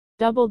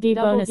Double D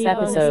bonus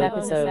episode.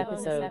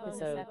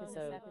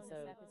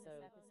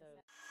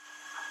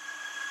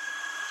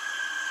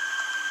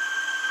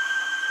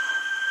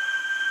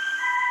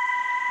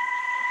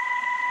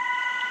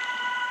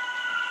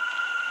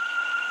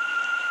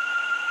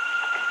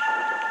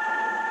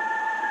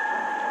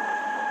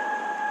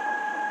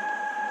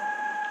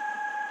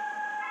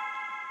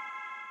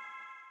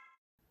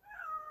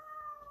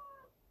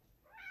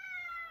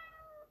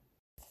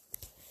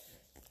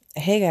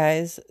 Hey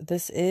guys,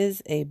 this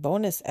is a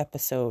bonus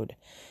episode.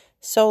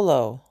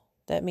 Solo.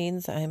 That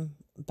means I'm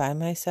by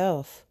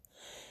myself.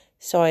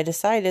 So I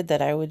decided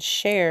that I would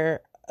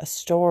share a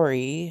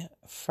story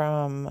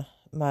from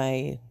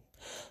my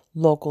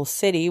local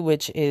city,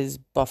 which is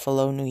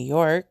Buffalo, New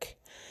York.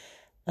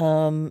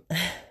 It's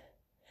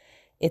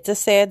a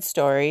sad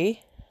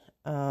story,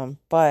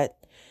 but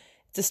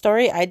it's a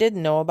story I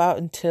didn't know about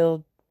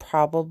until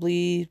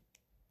probably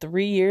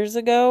 3 years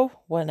ago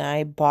when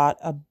I bought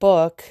a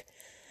book.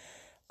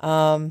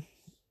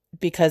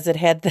 Because it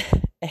had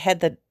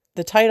the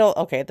title.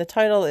 Okay, the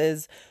title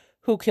is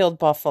Who Killed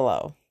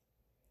Buffalo?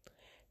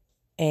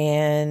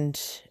 And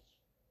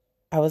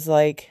I was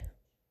like,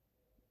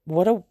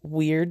 what a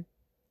weird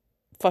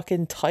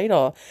fucking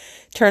title.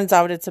 Turns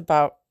out it's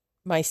about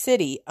my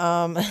city.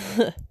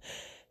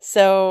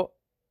 So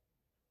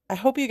I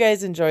hope you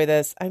guys enjoy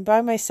this. I'm by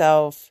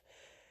myself.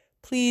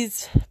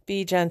 Please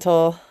be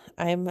gentle.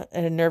 I'm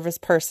a nervous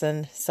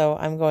person, so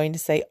I'm going to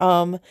say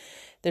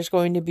there's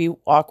going to be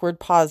awkward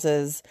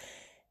pauses,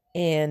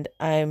 and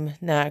I'm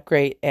not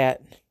great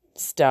at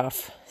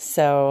stuff.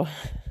 So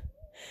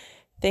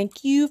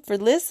thank you for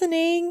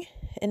listening.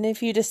 And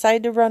if you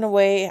decide to run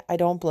away, I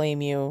don't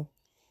blame you.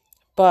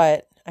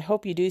 But I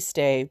hope you do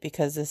stay,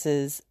 because this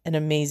is an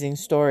amazing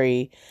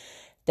story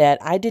that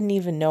I didn't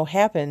even know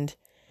happened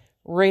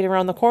right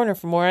around the corner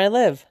from where I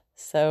live.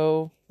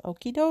 So,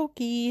 okie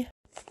dokie.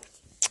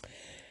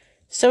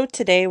 So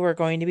today we're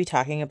going to be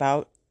talking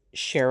about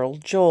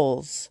Cheryl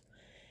Joles.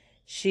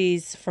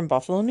 She's from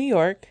Buffalo, New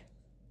York,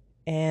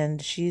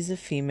 and she's a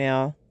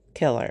female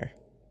killer,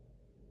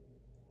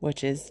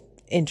 which is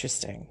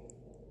interesting.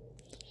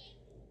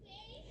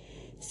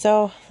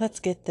 So let's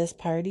get this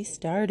party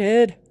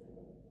started.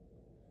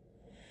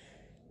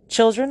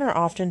 Children are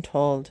often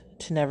told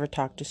to never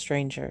talk to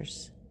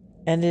strangers,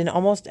 and in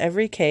almost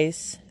every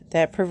case,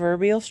 that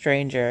proverbial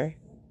stranger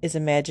is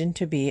imagined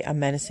to be a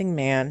menacing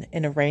man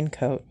in a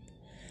raincoat,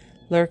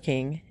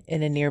 lurking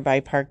in a nearby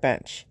park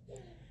bench.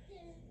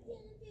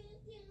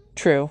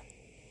 True.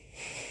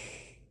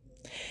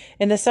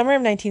 In the summer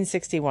of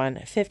 1961,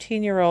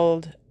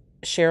 15-year-old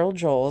Cheryl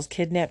Joles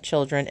kidnapped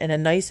children in a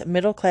nice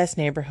middle-class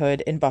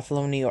neighborhood in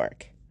Buffalo, New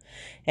York.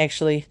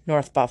 Actually,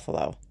 North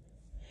Buffalo.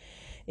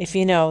 If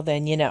you know,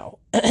 then you know.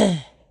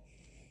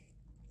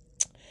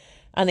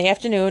 On the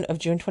afternoon of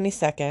June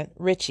 22nd,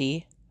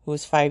 Richie, who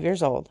was 5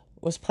 years old,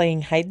 was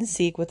playing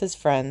hide-and-seek with his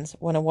friends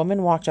when a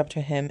woman walked up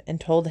to him and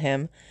told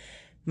him,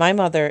 "My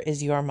mother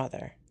is your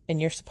mother,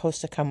 and you're supposed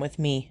to come with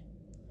me."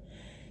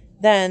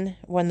 Then,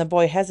 when the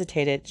boy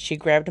hesitated, she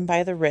grabbed him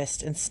by the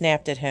wrist and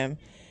snapped at him,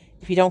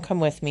 "If you don't come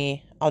with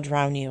me, I'll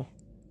drown you."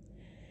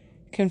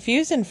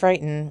 Confused and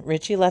frightened,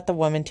 Richie let the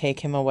woman take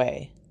him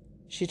away.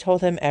 She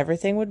told him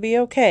everything would be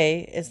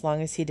okay as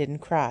long as he didn't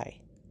cry.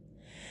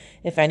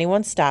 If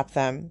anyone stopped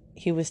them,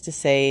 he was to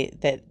say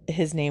that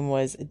his name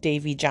was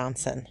Davy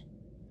Johnson.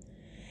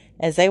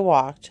 As they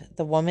walked,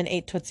 the woman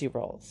ate Tootsie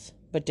Rolls,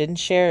 but didn't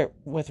share it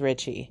with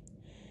Richie.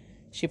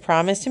 She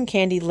promised him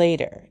candy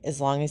later, as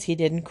long as he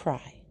didn't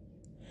cry.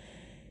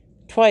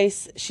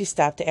 Twice, she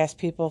stopped to ask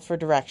people for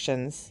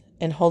directions,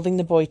 and holding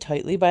the boy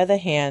tightly by the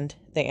hand,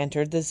 they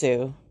entered the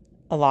zoo.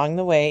 Along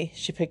the way,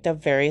 she picked up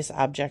various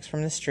objects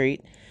from the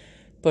street,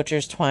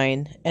 butcher's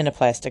twine, and a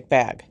plastic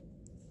bag.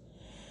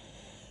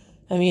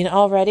 I mean,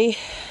 already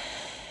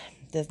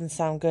doesn't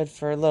sound good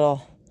for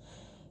little,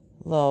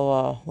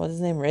 what's his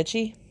name,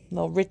 Richie?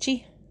 Little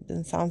Richie?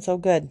 Doesn't sound so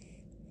good.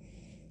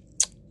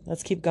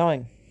 Let's keep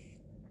going.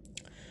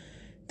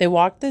 They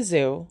walked the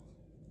zoo,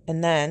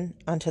 and then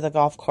onto the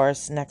golf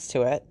course next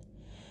to it.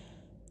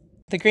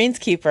 The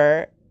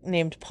greenskeeper,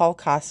 named Paul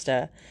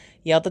Costa,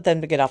 yelled at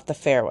them to get off the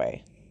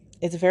fairway.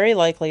 It's very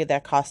likely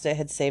that Costa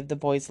had saved the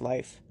boy's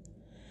life.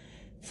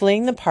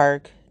 Fleeing the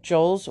park,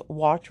 Joles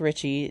walked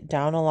Richie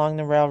down along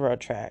the railroad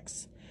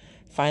tracks,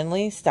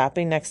 finally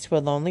stopping next to a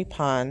lonely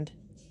pond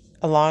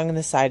along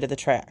the side of the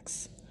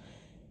tracks.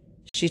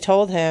 She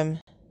told him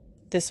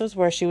this was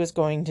where she was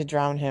going to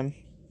drown him,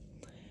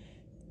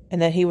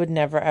 and that he would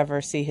never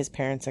ever see his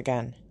parents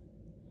again.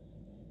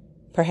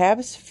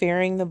 Perhaps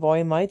fearing the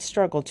boy might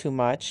struggle too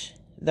much,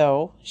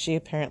 though she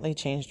apparently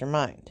changed her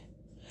mind.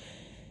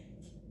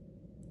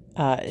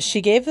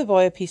 She gave the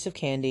boy a piece of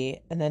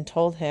candy and then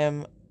told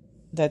him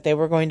that they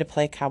were going to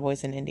play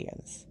cowboys and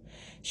Indians.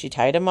 She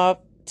tied him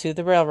up to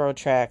the railroad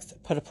tracks,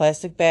 put a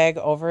plastic bag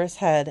over his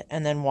head,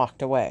 and then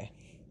walked away.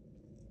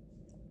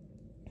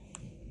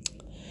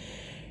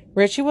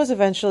 Richie was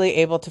eventually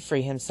able to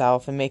free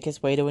himself and make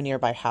his way to a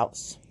nearby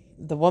house.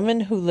 The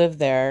woman who lived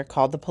there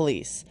called the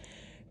police.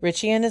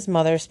 Richie and his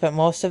mother spent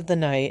most of the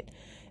night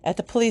at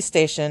the police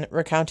station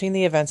recounting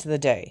the events of the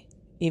day.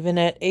 Even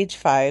at age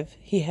 5,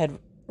 he had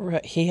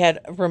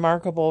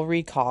remarkable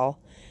recall,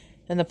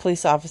 and the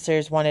police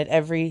officers wanted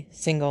every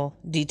single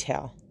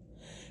detail.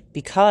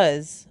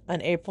 Because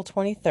on April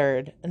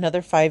 23rd,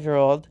 another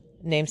 5-year-old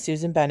named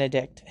Susan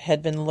Benedict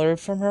had been lured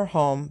from her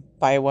home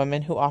by a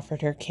woman who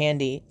offered her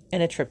candy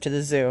and a trip to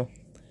the zoo.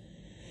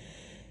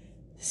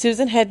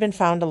 Susan had been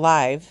found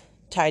alive,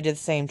 tied to the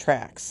same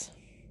tracks.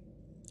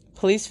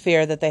 Police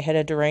fear that they had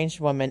a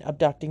deranged woman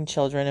abducting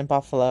children in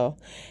Buffalo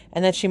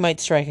and that she might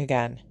strike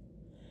again.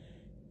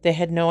 They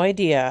had no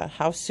idea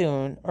how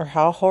soon or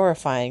how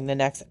horrifying the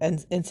next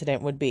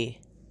incident would be.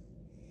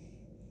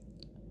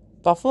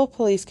 Buffalo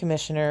Police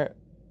Commissioner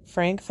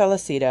Frank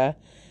Felicita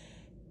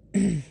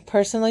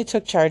personally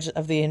took charge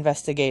of the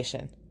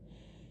investigation.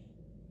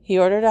 He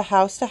ordered a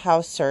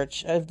house-to-house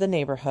search of the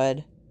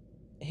neighborhood.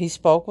 He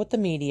spoke with the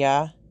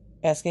media,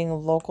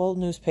 asking local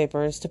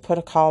newspapers to put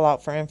a call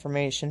out for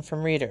information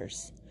from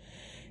readers.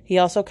 He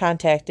also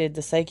contacted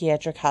the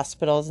psychiatric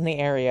hospitals in the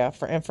area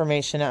for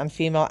information on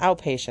female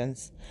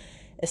outpatients,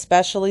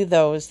 especially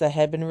those that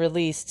had been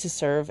released to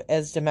serve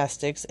as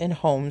domestics in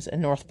homes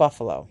in North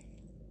Buffalo.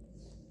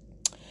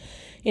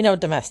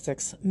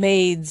 Domestics,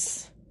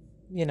 maids,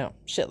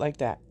 shit like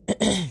that.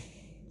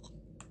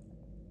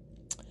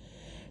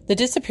 The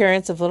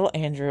disappearance of little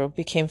Andrew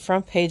became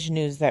front-page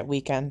news that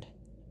weekend.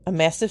 A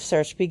massive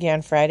search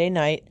began Friday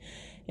night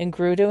and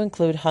grew to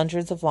include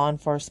hundreds of law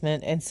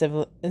enforcement and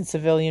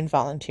civilian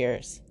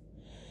volunteers,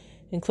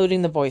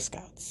 including the Boy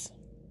Scouts.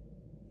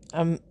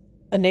 A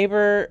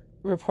neighbor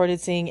reported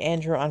seeing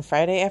Andrew on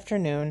Friday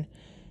afternoon.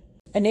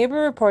 with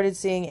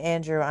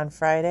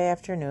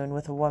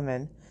a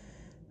woman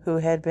who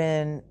had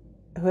him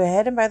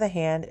by the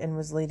hand and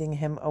was leading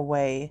him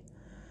away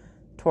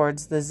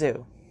towards the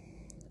zoo.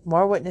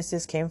 More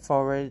witnesses came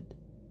forward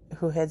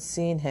who had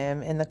seen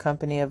him in the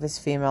company of his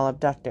female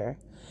abductor.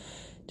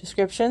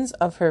 Descriptions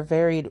of her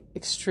varied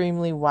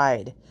extremely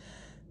wide.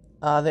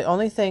 The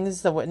only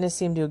things the witness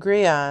seemed to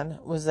agree on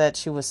was that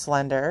she was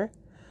slender,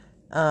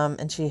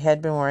 and she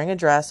had been wearing a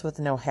dress with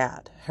no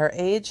hat. Her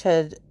age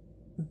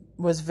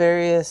was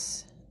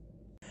variously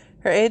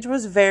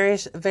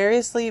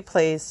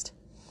placed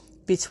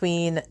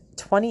between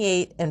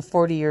 28 and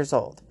 40 years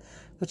old,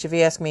 which, if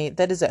you ask me,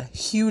 that is a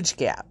huge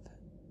gap.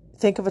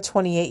 Think of a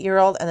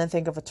 28-year-old and then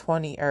think of a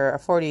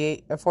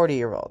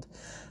 40-year-old.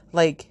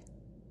 Like,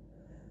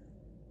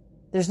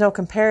 there's no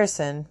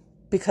comparison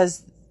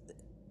because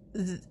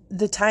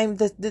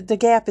the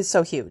gap is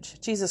so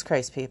huge. Jesus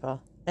Christ, people.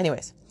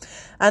 Anyways,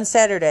 on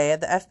Saturday,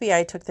 the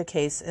FBI took the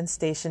case and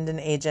stationed an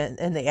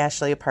agent in the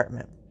Ashley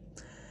apartment.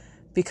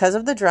 Because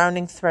of the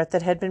drowning threat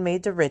that had been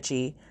made to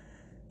Richie,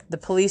 the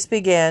police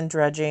began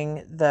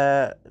dredging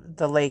the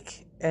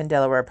lake in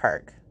Delaware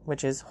Park,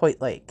 which is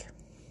Hoyt Lake,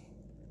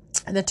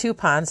 and the 2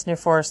 ponds near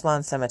Forest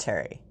Lawn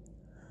Cemetery.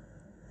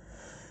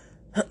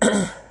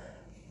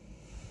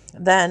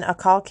 Then a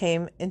call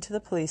came into the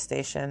police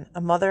station.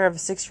 A mother of a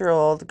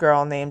 6-year-old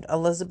girl named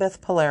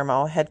Elizabeth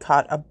Palermo had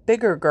caught a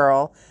bigger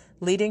girl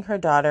leading her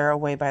daughter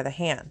away by the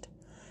hand.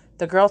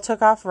 The girl took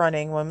off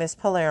running when Miss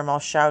Palermo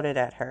shouted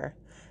at her,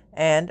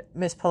 and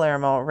Miss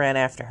Palermo ran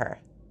after her.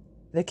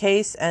 The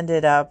chase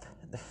ended up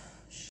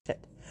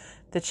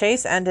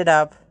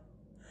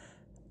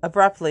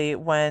abruptly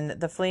when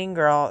the fleeing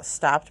girl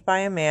stopped by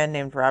a man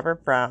named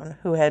Robert Brown,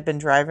 who had been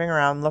driving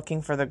around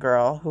looking for the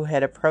girl, who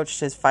had approached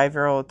his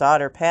 5-year-old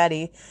daughter,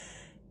 Patty,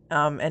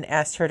 and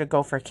asked her to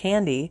go for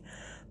candy.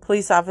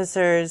 Police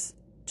officers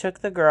took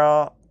the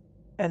girl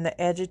and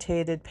the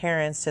agitated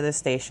parents to the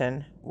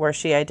station, where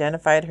she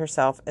identified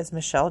herself as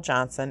Michelle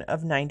Johnson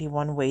of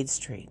 91 Wade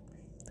Street.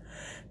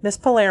 Miss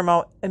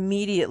Palermo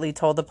immediately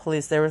told the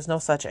police there was no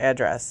such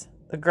address.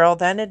 The girl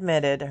then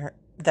admitted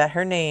that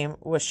her name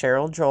was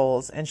Cheryl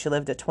Joles, and she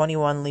lived at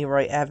 21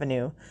 Leroy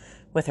Avenue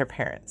with her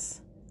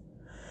parents.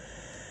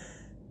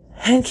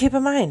 And keep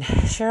in mind,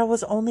 Cheryl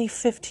was only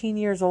 15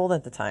 years old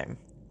at the time.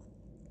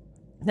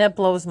 That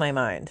blows my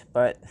mind,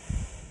 but,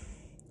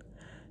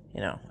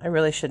 I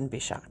really shouldn't be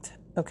shocked.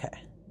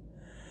 Okay.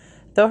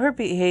 Though her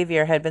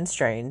behavior had been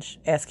strange,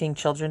 asking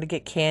children to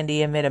get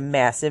candy amid a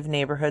massive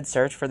neighborhood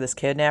search for this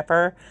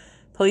kidnapper,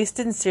 police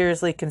didn't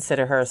seriously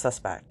consider her a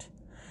suspect.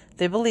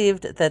 They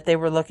believed that they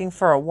were looking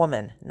for a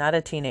woman, not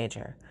a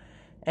teenager,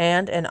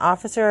 and an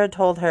officer had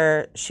told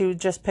her she would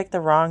just pick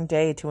the wrong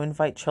day to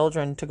invite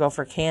children to go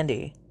for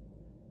candy.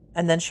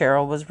 And then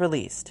Cheryl was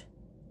released.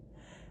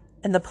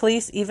 And the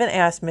police even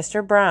asked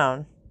Mr.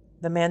 Brown,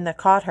 the man that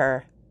caught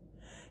her,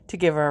 to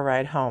give her a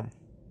ride home.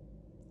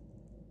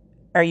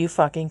 Are you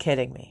fucking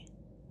kidding me?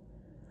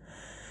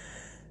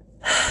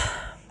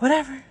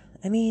 Whatever.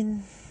 I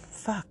mean,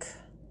 fuck.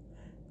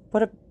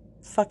 What a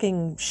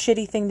fucking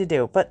shitty thing to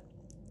do. But,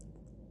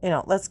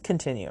 let's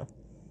continue.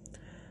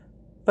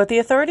 But the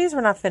authorities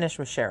were not finished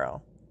with Cheryl.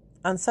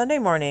 On Sunday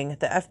morning,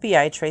 the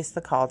FBI traced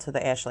the call to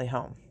the Ashley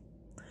home.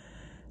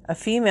 A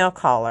female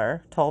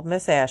caller told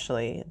Miss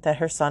Ashley that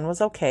her son was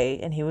okay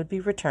and he would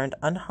be returned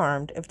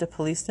unharmed if the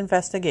police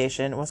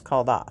investigation was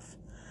called off.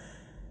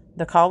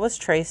 The call was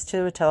traced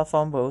to a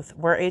telephone booth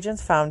where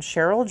agents found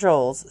Cheryl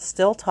Joles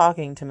still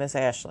talking to Miss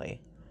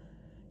Ashley.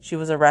 She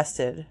was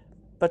arrested,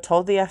 but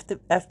told the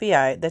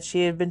FBI that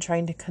she had been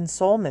trying to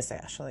console Miss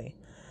Ashley.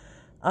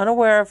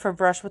 Unaware of her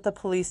brush with the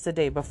police the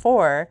day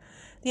before,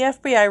 the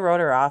FBI wrote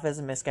her off as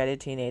a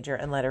misguided teenager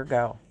and let her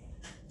go.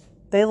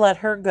 They let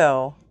her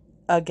go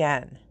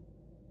again.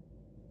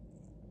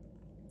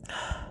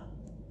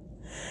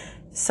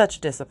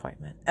 Such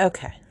disappointment.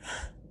 Okay.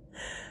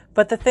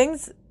 But the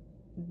things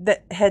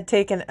that had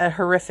taken a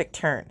horrific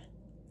turn.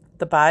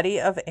 The body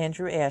of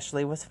Andrew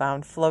Ashley was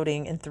found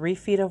floating in 3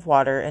 feet of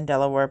water in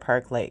Delaware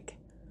Park Lake.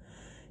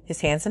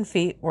 His hands and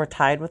feet were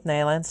tied with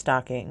nylon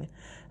stocking,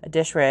 a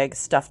dish rag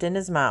stuffed in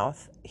his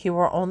mouth. He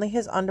wore only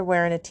his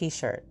underwear and a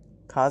t-shirt.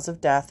 Cause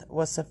of death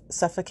was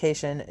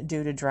suffocation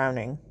due to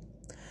drowning.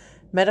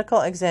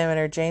 Medical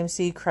examiner James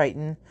C.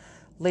 Crichton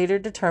later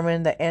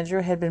determined that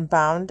Andrew had been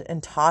bound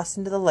and tossed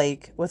into the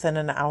lake within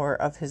an hour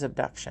of his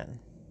abduction.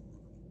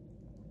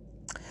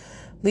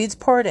 Leads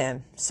poured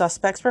in,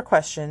 suspects were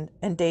questioned,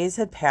 and days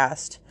had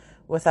passed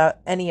without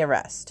any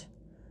arrest.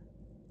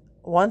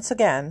 Once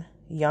again,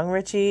 young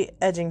Richie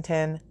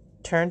Edgington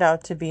turned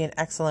out to be an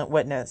excellent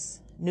witness.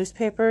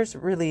 Newspapers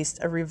released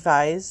a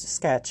revised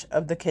sketch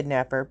of the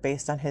kidnapper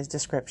based on his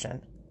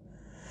description.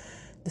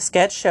 The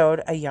sketch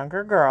showed a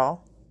younger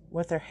girl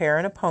with her hair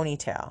in a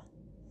ponytail.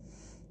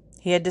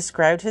 He had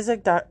described his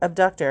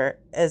abductor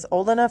as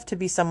old enough to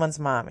be someone's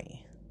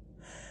mommy.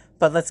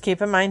 But let's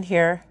keep in mind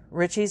here,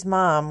 Richie's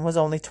mom was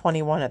only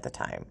 21 at the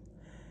time.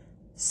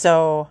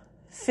 So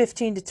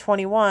 15 to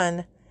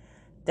 21,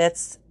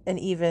 that's an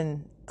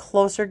even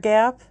closer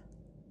gap.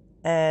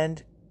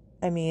 And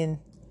I mean,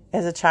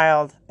 as a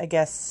child, I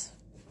guess,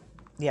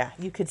 yeah,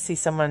 you could see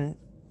someone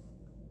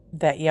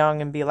that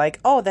young and be like,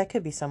 oh, that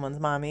could be someone's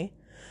mommy.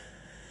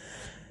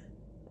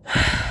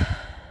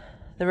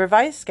 The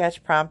revised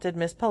sketch prompted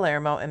Miss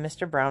Palermo and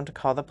Mr. Brown to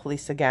call the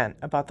police again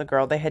about the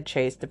girl they had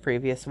chased the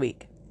previous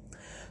week.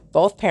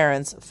 Both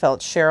parents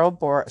felt Cheryl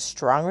bore a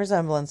strong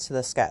resemblance to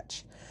the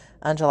sketch.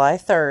 On July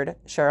 3rd,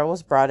 Cheryl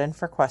was brought in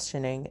for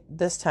questioning.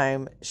 This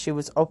time, she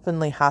was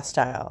openly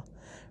hostile,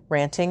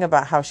 ranting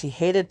about how she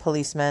hated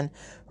policemen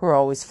who were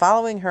always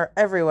following her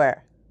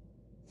everywhere.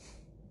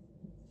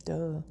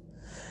 Duh.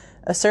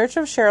 A search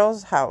of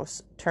Cheryl's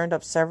house turned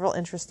up several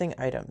interesting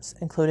items,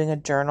 including a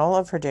journal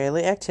of her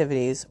daily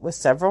activities with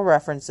several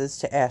references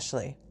to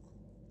Ashley,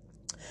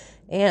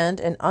 and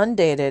an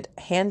undated,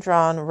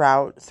 hand-drawn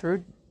route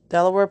through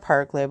Delaware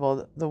Park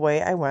labeled "The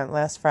Way I Went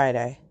Last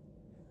Friday."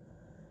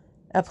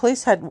 At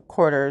police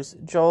headquarters,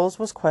 Joles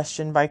was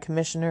questioned by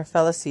Commissioner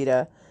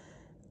Felicita.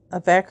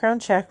 A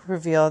background check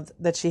revealed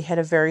that she had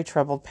a very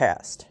troubled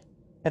past.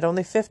 At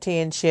only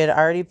 15, she had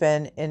already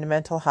been in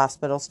mental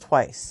hospitals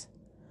twice,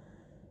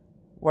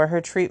 where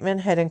her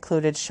treatment had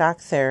included shock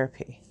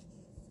therapy.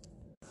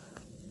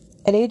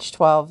 At age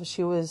 12,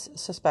 she was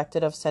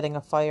suspected of setting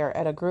a fire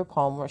at a group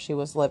home where she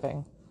was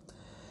living.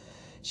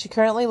 She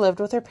currently lived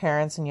with her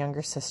parents and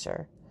younger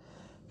sister,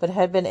 but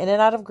had been in and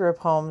out of group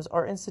homes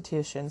or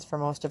institutions for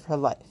most of her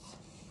life.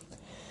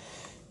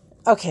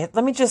 Okay,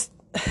 let me just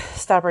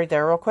stop right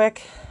there real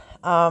quick.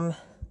 From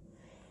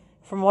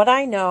what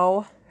I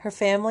know, her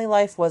family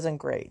life wasn't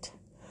great.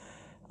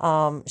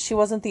 She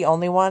wasn't the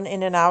only one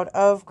in and out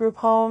of group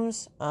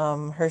homes.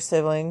 Her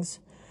siblings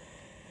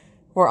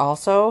were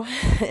also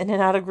in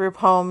and out of group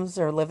homes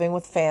or living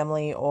with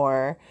family,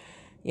 or,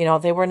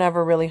 they were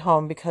never really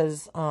home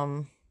because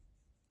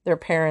their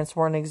parents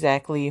weren't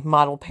exactly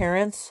model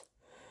parents.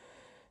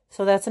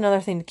 So that's another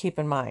thing to keep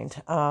in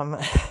mind.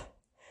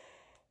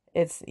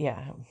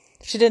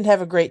 She didn't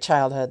have a great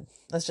childhood.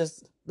 Let's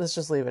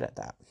just leave it at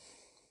that.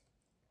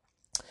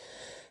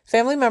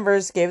 Family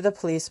members gave the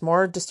police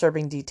more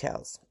disturbing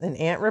details. An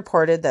aunt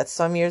reported that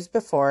some years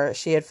before,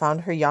 she had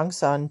found her young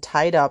son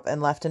tied up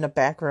and left in a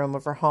back room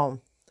of her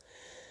home.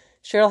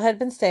 Cheryl had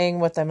been staying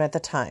with them at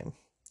the time.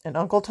 An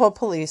uncle told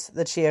police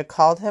that she had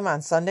called him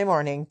on Sunday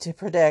morning to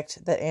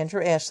predict that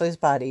Andrew Ashley's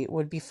body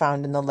would be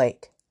found in the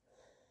lake.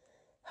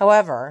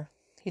 However,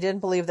 he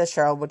didn't believe that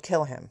Cheryl would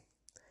kill him.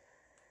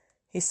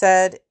 He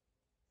said,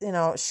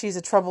 she's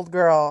a troubled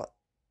girl,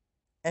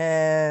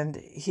 and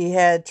he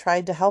had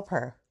tried to help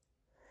her.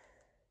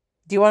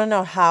 Do you want to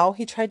know how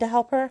he tried to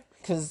help her?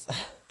 Because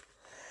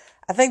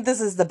I think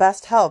this is the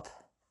best help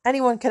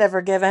anyone could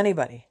ever give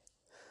anybody.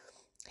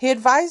 He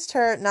advised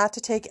her not to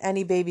take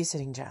any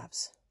babysitting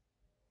jobs.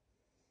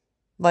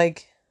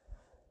 Like,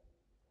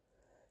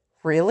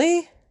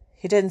 really?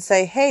 He didn't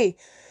say, hey,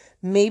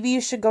 maybe you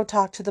should go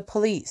talk to the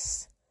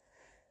police.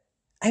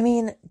 I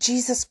mean,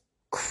 Jesus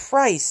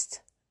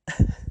Christ.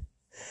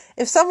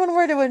 If someone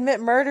were to admit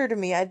murder to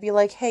me, I'd be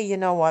like, hey, you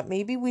know what?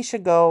 Maybe we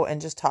should go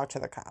and just talk to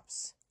the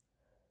cops.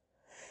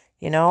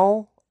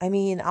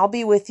 I'll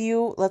be with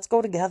you. Let's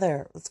go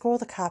together. Let's go to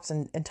the cops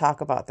and talk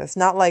about this.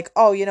 Not like,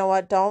 oh, you know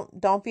what?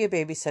 Don't be a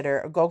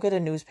babysitter. Go get a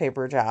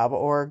newspaper job,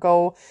 or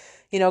go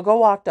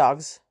walk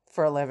dogs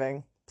for a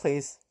living,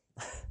 please.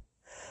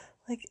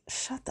 Like,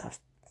 shut the.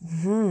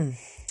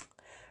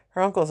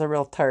 Her uncle's a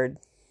real turd.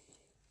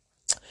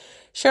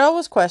 Cheryl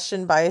was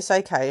questioned by a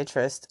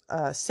psychiatrist,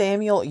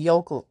 Samuel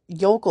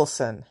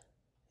Yokelson.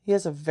 He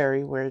has a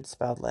very weird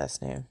spelled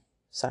last name.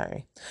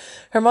 Sorry.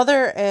 Her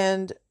mother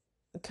and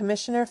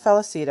Commissioner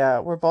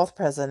Felicita were both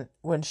present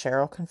when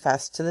Cheryl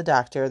confessed to the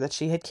doctor that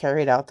she had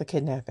carried out the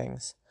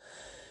kidnappings.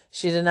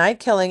 She denied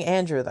killing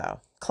Andrew,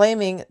 though,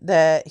 claiming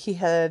that he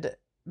had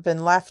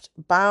been left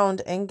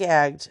bound and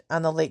gagged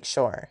on the lake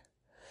shore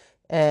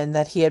and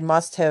that he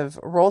must have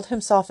rolled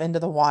himself into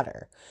the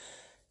water.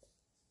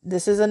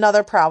 This is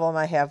another problem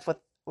I have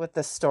with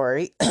this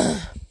story.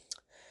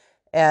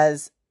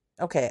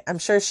 Okay, I'm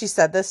sure she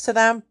said this to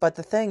them, but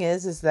the thing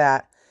is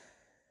that,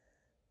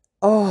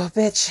 oh,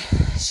 bitch,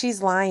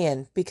 she's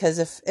lying.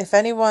 Because if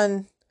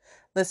anyone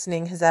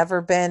listening has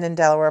ever been in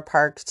Delaware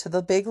Park to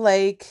the big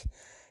lake,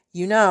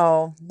 you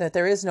know that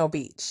there is no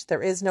beach.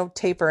 There is no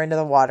taper into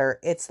the water.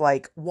 It's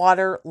like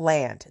water,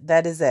 land.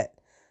 That is it.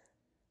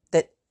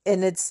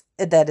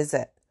 That is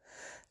it.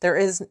 There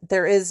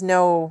is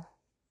no.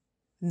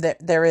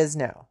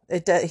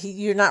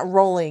 You're not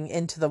rolling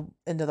into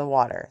the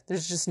water.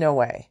 There's just no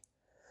way.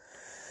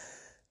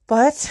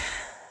 But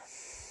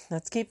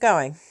let's keep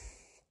going.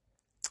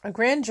 A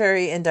grand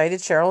jury indicted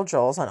Cheryl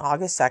Joles on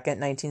August 2nd,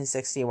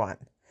 1961.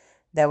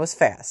 That was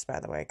fast, by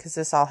the way, because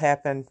this all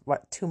happened,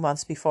 2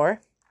 months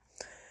before?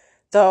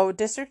 Though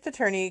District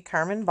Attorney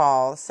Carmen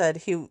Ball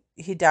said he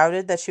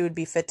doubted that she would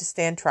be fit to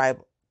stand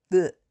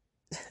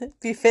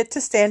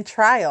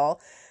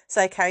trial.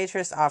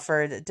 Psychiatrists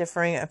offered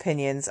differing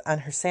opinions on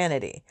her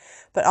sanity,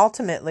 but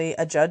ultimately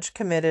a judge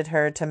committed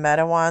her to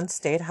Metawan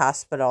State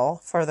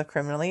Hospital for the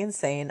criminally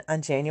insane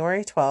on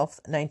January 12,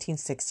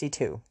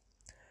 1962.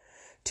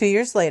 2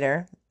 years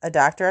later, a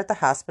doctor at the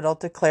hospital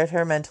declared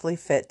her mentally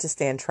fit to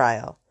stand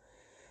trial.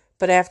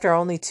 But after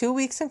only 2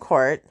 weeks in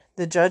court,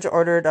 the judge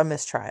ordered a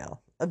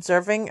mistrial,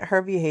 observing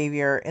her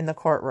behavior in the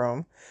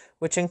courtroom,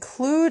 which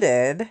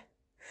included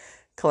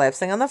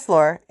collapsing on the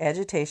floor,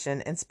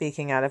 agitation, and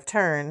speaking out of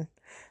turn.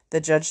 The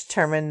judge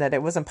determined that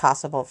it was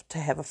impossible to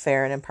have a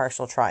fair and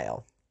impartial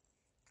trial.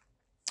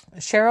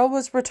 Cheryl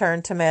was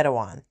returned to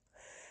Metawan.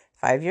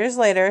 5 years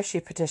later, she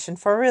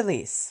petitioned for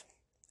release.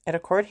 At a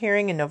court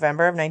hearing in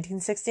November of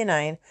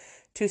 1969,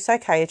 2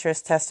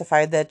 psychiatrists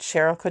testified that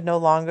Cheryl could no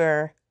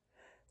longer...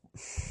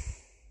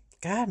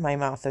 God, my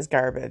mouth is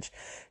garbage.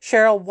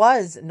 Cheryl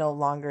was no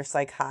longer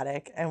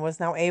psychotic and was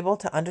now able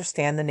to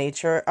understand the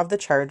nature of the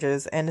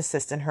charges and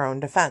assist in her own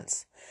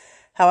defense.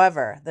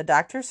 However, the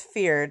doctors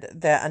feared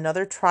that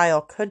another trial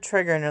could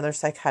trigger another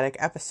psychotic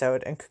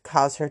episode and could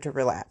cause her to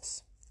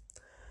relapse.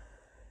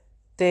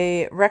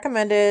 They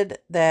recommended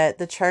that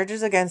the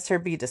charges against her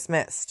be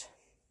dismissed.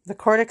 The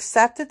court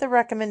accepted the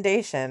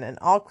recommendation, and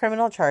all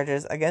criminal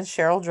charges against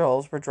Cheryl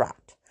Joles were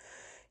dropped.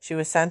 She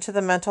was sent to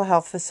the mental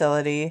health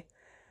facility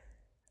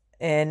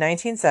in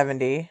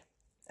 1970,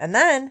 and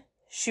then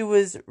she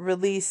was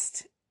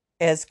released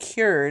as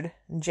cured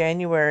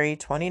January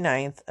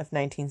 29th of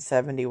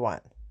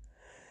 1971.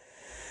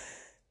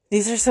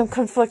 These are some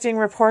conflicting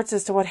reports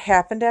as to what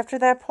happened after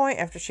that point,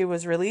 after she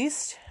was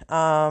released.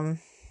 One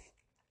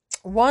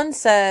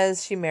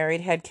says she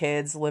married, had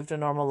kids, lived a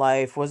normal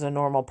life, was a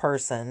normal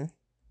person.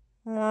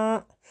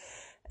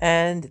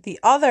 And the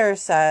other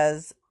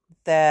says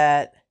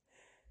that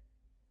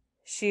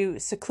she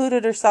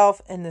secluded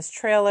herself in this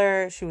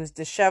trailer, she was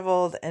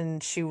disheveled,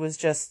 and she was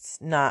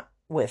just not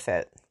with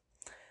it.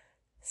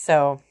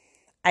 So,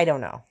 I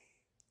don't know.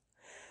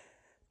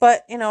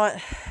 But, you know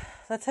what?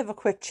 Let's have a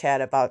quick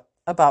chat about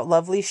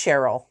lovely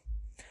Cheryl.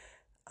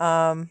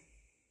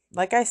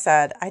 Like I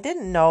said, I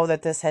didn't know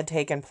that this had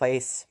taken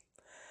place.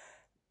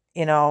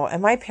 You know,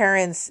 and my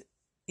parents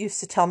used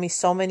to tell me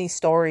so many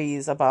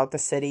stories about the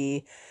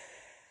city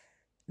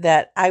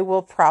that I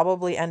will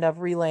probably end up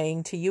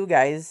relaying to you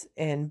guys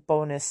in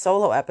bonus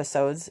solo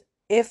episodes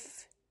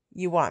if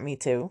you want me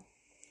to.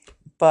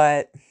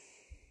 But,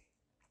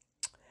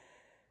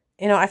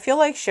 you know, I feel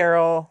like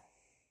Cheryl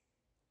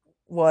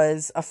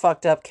was a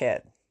fucked up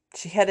kid.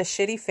 She had a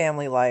shitty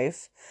family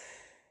life.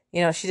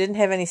 You know, she didn't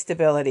have any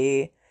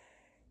stability.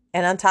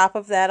 And on top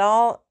of that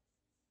all,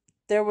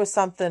 there was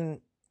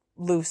something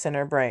loose in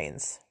her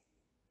brains.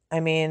 I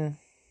mean,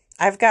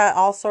 I've got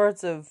all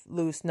sorts of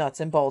loose nuts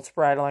and bolts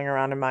rattling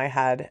around in my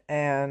head.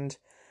 And,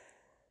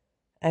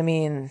 I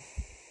mean,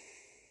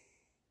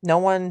 no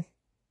one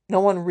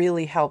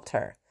really helped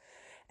her.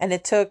 And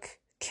it took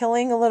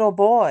killing a little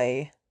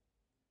boy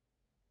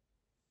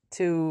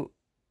to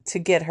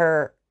get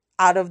her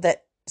out of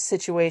that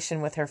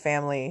situation with her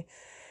family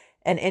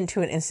and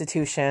into an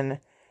institution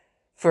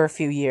for a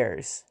few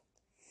years.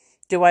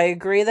 Do I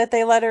agree that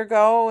they let her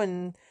go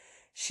and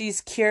she's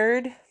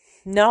cured?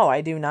 No, I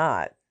do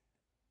not.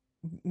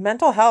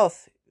 Mental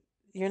health,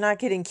 you're not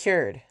getting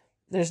cured.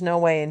 There's no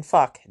way in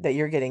fuck that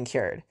you're getting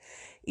cured.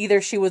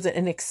 Either she was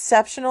an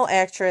exceptional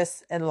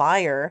actress and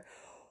liar,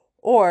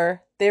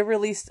 or they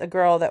released a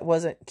girl that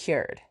wasn't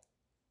cured.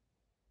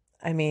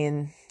 I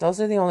mean, those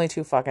are the only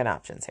two fucking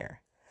options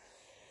here.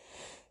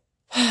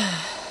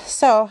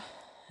 So,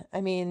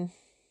 I mean,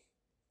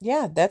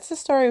 yeah, that's the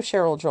story of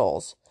Cheryl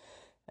Joles.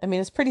 I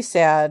mean, it's pretty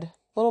sad.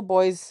 Little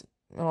boys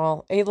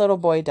well, a little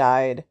boy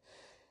died.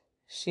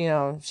 She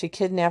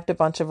kidnapped a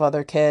bunch of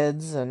other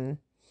kids, and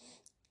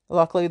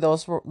luckily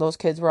those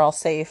kids were all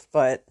safe,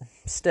 but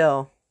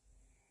still,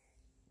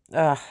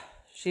 ugh,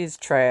 she's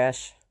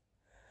trash.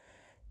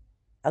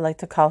 I like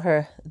to call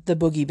her the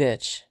boogie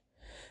bitch.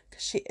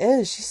 'Cause she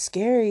is. She's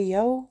scary,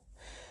 yo.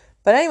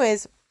 But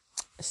anyways,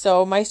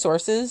 so my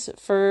sources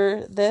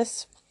for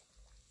this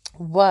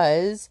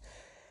was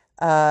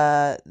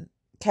Catherine.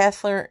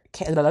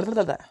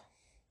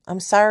 I'm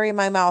sorry,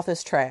 my mouth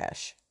is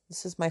trash.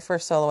 This is my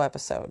first solo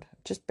episode.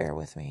 Just bear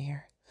with me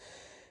here.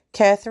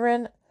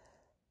 Catherine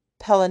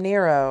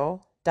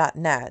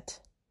Pellinero.net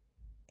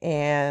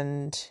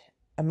and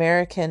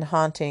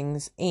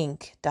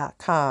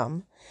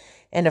AmericanHauntingsInc.com.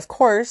 And of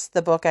course,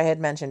 the book I had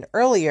mentioned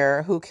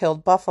earlier, Who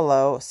Killed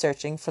Buffalo?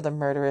 Searching for the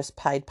Murderous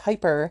Pied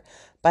Piper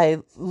by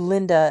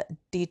Linda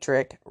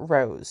Dietrich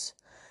Rose,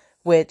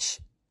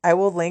 which I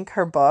will link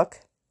her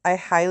book. I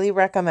highly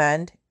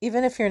recommend,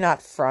 even if you're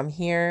not from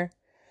here,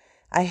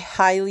 I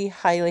highly,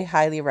 highly,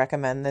 highly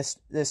recommend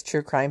this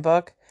true crime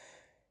book.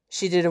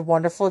 She did a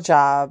wonderful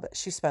job.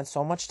 She spent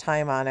so much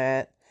time on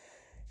it.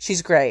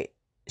 She's great.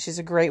 She's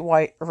a great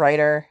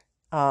writer.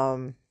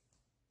 And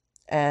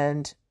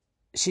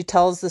she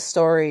tells the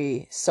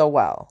story so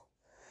well.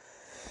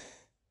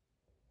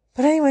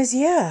 But anyways,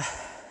 yeah,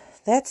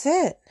 that's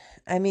it.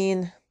 I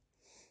mean,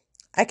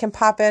 I can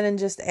pop in and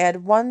just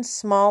add one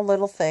small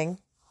little thing.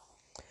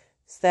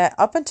 It's that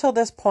up until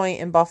this point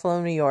in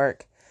Buffalo, New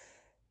York,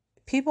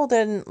 people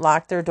didn't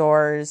lock their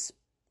doors.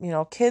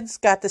 Kids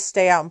got to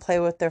stay out and play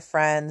with their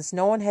friends.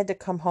 No one had to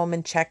come home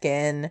and check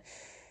in.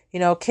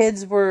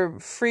 Kids were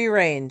free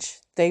range.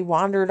 They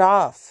wandered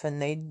off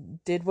and they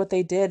did what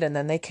they did, and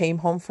then they came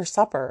home for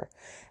supper.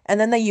 And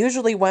then they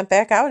usually went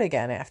back out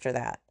again after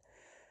that.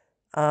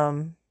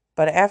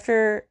 But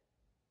after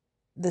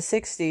the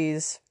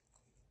 60s,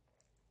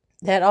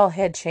 that all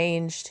had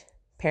changed.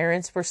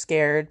 Parents were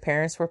scared.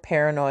 Parents were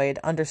paranoid,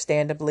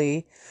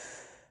 understandably.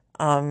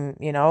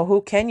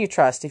 Who can you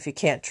trust if you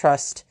can't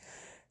trust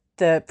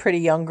the pretty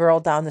young girl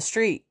down the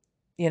street?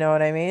 You know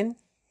what I mean?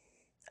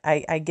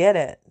 I get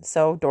it.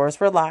 So doors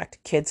were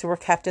locked. Kids were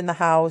kept in the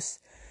house.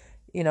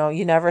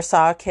 You never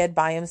saw a kid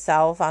by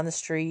himself on the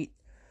street.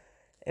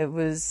 It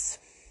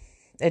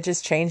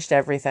just changed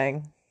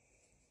everything.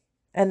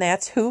 And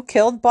that's Who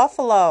Killed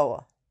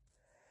Buffalo.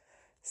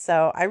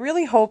 So I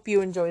really hope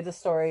you enjoyed the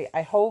story.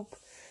 I hope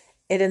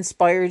it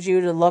inspired you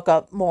to look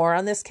up more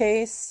on this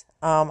case.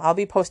 I'll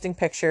be posting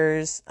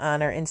pictures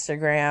on our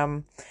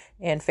Instagram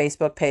and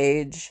Facebook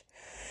page.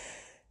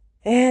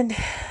 And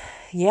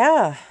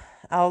yeah,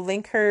 I'll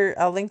link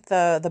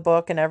the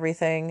book and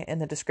everything in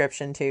the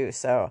description too.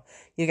 So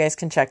you guys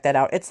can check that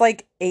out. It's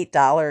like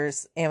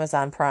 $8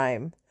 Amazon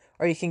Prime,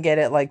 or you can get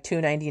it like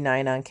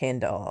 $2.99 on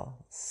Kindle.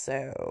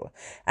 So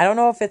I don't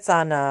know if it's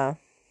on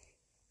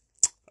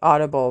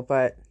Audible,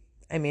 but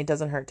I mean, it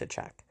doesn't hurt to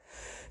check.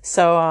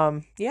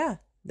 So yeah,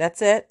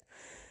 that's it.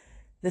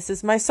 This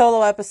is my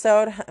solo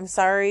episode. I'm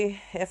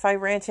sorry if I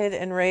ranted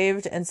and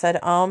raved and said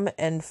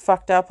and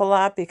fucked up a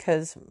lot,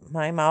 because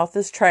my mouth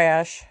is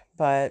trash,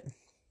 but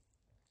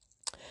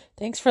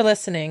thanks for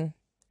listening,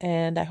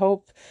 and I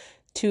hope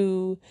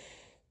to,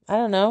 I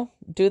don't know,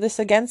 do this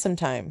again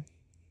sometime.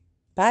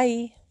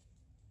 Bye.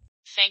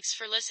 Thanks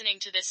for listening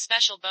to this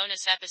special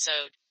bonus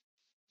episode.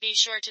 Be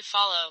sure to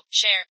follow,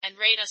 share, and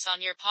rate us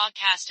on your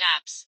podcast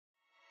apps.